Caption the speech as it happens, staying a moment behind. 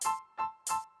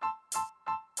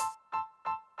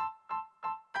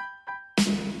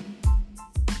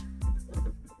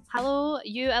Hello,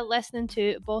 you are listening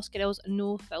to Boss Girls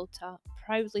No Filter,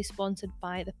 proudly sponsored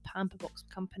by the Pamperbox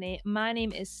Company. My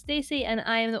name is Stacey and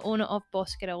I am the owner of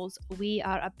Boss Girls. We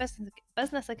are a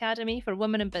business academy for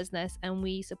women in business and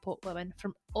we support women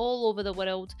from all over the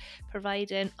world,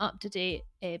 providing up-to-date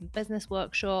business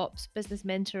workshops, business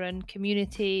mentoring,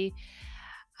 community,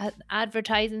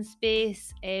 advertising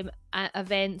space,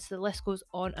 events. The list goes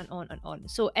on and on and on.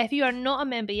 So if you are not a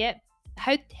member yet,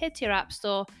 head to your app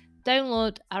store,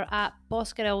 download our app,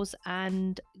 Boss Girls,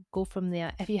 and go from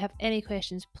there. If you have any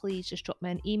questions, please just drop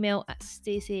me an email at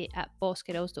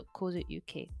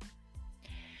stacey@bossgirls.co.uk.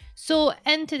 So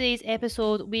in today's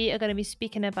episode, we are going to be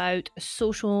speaking about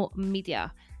social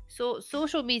media. So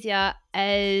social media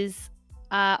is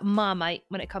a marmite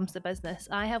when it comes to business.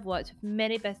 I have worked with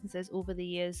many businesses over the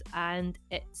years and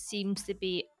it seems to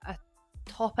be a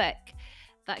topic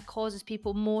that causes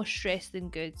people more stress than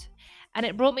good. And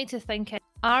it brought me to thinking,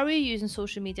 are we using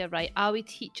social media right? Are we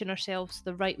teaching ourselves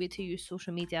the right way to use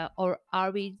social media, or are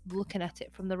we looking at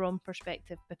it from the wrong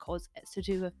perspective because it's to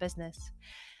do with business?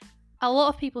 A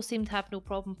lot of people seem to have no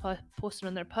problem posting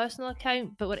on their personal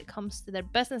account, but when it comes to their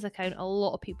business account, a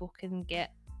lot of people can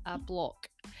get a block.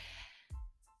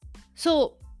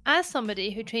 So, as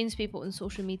somebody who trains people in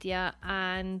social media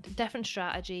and different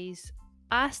strategies,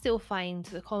 I still find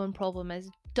the common problem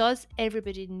is, does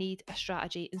everybody need a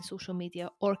strategy in social media,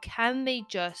 or can they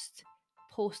just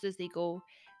post as they go?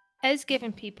 Is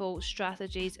giving people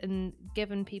strategies and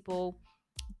giving people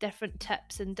different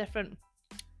tips and different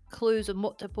clues on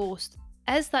what to post,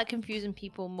 is that confusing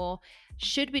people more?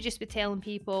 Should we just be telling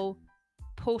people,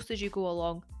 post as you go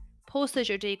along, post as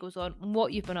your day goes on, and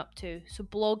what you've been up to? So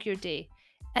blog your day.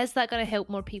 Is that going to help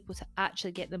more people to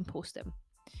actually get them posting?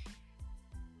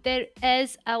 There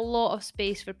is a lot of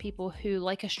space for people who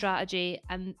like a strategy,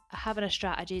 and having a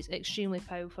strategy is extremely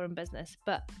powerful in business.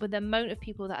 But with the amount of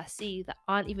people that I see that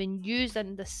aren't even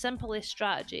using the simplest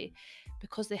strategy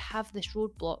because they have this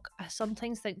roadblock, I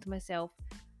sometimes think to myself,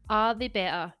 are they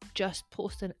better just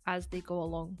posting as they go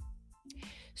along?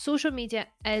 Social media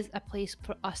is a place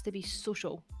for us to be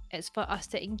social. It's for us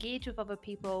to engage with other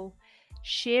people,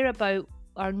 share about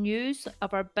our news,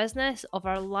 of our business, of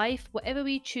our life, whatever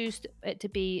we choose it to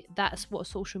be. That's what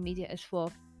social media is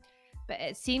for. But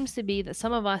it seems to be that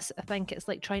some of us think it's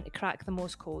like trying to crack the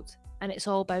Morse code and it's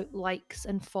all about likes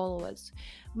and followers,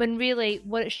 when really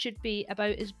what it should be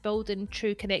about is building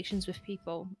true connections with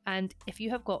people. And if you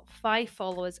have got 5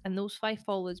 followers and those 5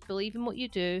 followers believe in what you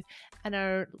do and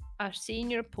are seeing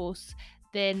your posts,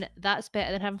 then that's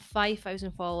better than having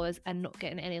 5,000 followers and not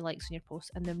getting any likes on your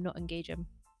posts and them not engaging.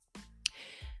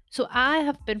 So I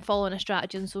have been following a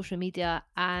strategy on social media,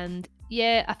 and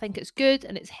yeah, I think it's good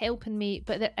and it's helping me,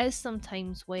 but there is some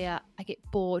times where I get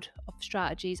bored of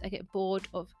strategies. I get bored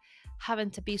of having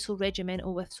to be so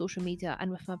regimental with social media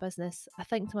and with my business. I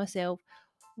think to myself,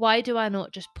 why do I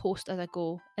not just post as I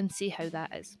go and see how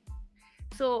that is?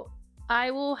 So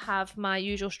I will have my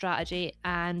usual strategy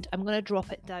and I'm going to drop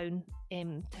it down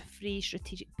to 3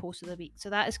 strategic posts of the week. So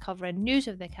that is covering news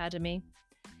of the academy,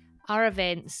 our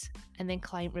events, and then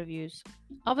client reviews.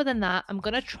 Other than that, I'm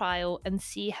going to trial and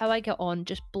see how I get on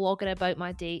just blogging about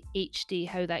my day each day,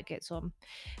 how that gets on.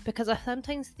 Because I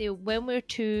sometimes feel when we're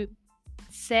too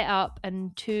set up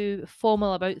and too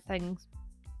formal about things,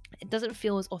 it doesn't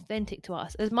feel as authentic to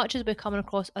us. As much as we're coming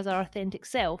across as our authentic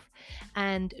self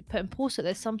and putting posts at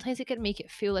this, sometimes it can make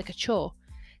it feel like a chore.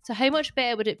 So how much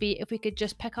better would it be if we could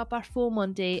just pick up our phone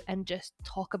one day and just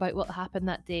talk about what happened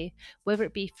that day, whether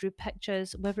it be through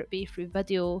pictures, whether it be through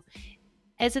video?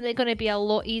 Isn't it going to be a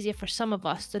lot easier for some of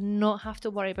us to not have to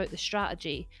worry about the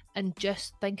strategy and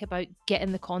just think about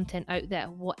getting the content out there,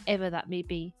 whatever that may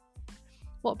be?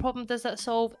 What problem does that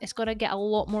solve? It's going to get a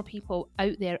lot more people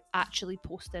out there actually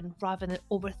posting rather than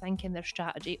overthinking their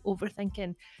strategy,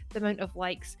 overthinking the amount of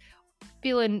likes,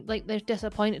 feeling like they're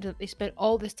disappointed that they spent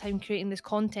all this time creating this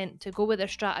content to go with their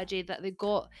strategy that they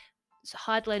got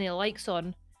hardly any likes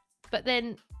on. But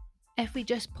then if we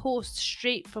just post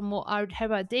straight from how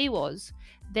our day was,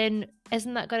 then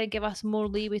isn't that going to give us more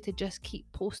leeway to just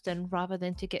keep posting rather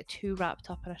than to get too wrapped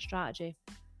up in a strategy?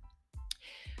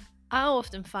 I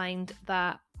often find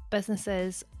that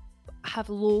businesses have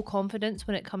low confidence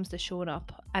when it comes to showing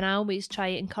up, and I always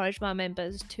try to encourage my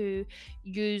members to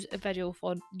use video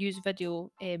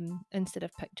instead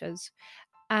of pictures.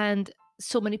 And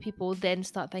so many people then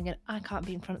start thinking, I can't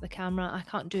be in front of the camera, I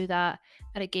can't do that.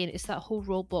 And again, it's that whole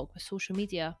roadblock with social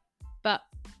media. But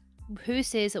who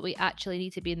says that we actually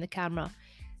need to be in the camera?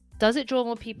 Does it draw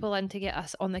more people in to get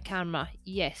us on the camera?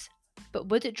 Yes. But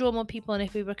would it draw more people in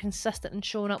if we were consistent in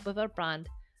showing up with our brand?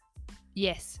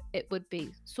 Yes, it would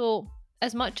be. So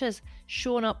as much as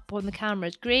showing up on the camera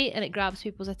is great and it grabs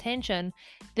people's attention,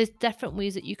 there's different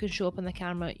ways that you can show up on the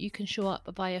camera. You can show up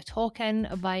via talking,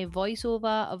 via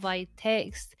voiceover, via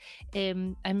text,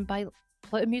 and by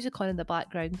putting music on in the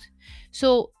background.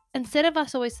 So instead of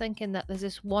us always thinking that there's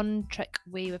this one trick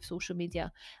way with social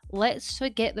media, let's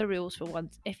forget the rules for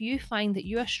once. If you find that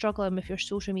you are struggling with your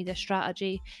social media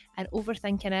strategy and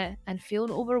overthinking it and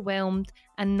feeling overwhelmed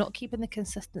and not keeping the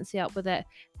consistency up with it,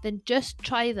 then just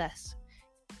try this.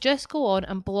 Just go on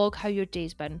and blog how your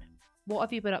day's been. What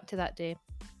have you been up to that day?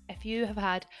 If you have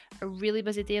had a really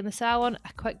busy day in the salon,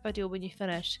 a quick video when you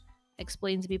finish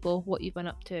explains to people what you've been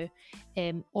up to,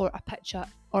 or a picture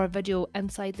or a video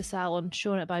inside the salon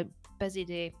showing about busy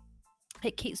day.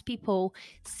 It keeps people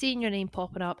seeing your name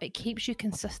popping up. It keeps you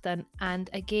consistent. And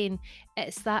again,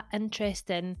 it's that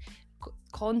interesting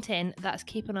content that's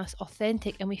keeping us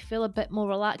authentic and we feel a bit more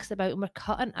relaxed about, and we're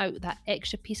cutting out that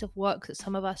extra piece of work that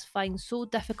some of us find so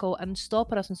difficult and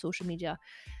stopping us on social media.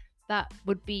 That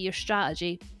would be your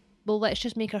strategy. Well, let's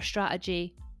just make our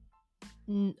strategy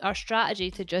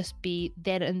to just be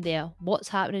there and there. What's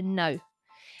happening now?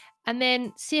 And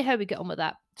then see how we get on with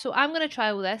that. So I'm going to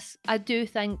trial this. I do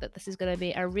think that this is going to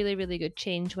be a really, really good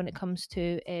change when it comes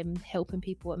to helping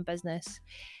people in business.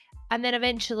 And then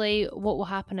eventually what will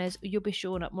happen is you'll be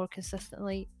showing up more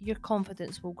consistently, your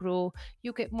confidence will grow,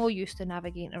 you'll get more used to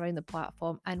navigating around the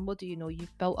platform, and what do you know,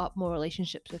 you've built up more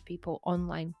relationships with people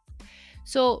online.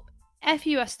 So if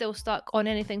you are still stuck on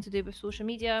anything to do with social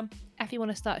media, if you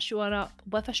want to start showing up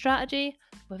with a strategy,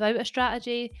 without a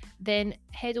strategy, then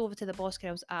head over to the Boss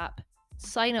Girls app,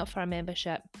 sign up for a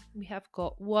membership. We have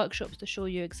got workshops to show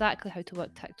you exactly how to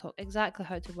work TikTok, exactly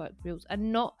how to work Reels,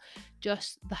 and not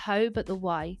just the how, but the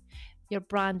why, your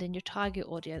branding, your target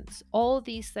audience, all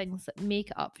these things that make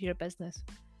it up for your business.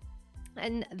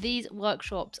 And these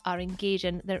workshops are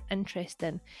engaging, they're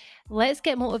interesting. Let's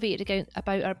get motivated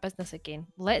about our business again.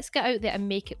 Let's get out there and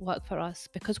make it work for us,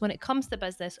 because when it comes to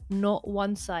business, not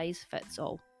one size fits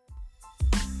all.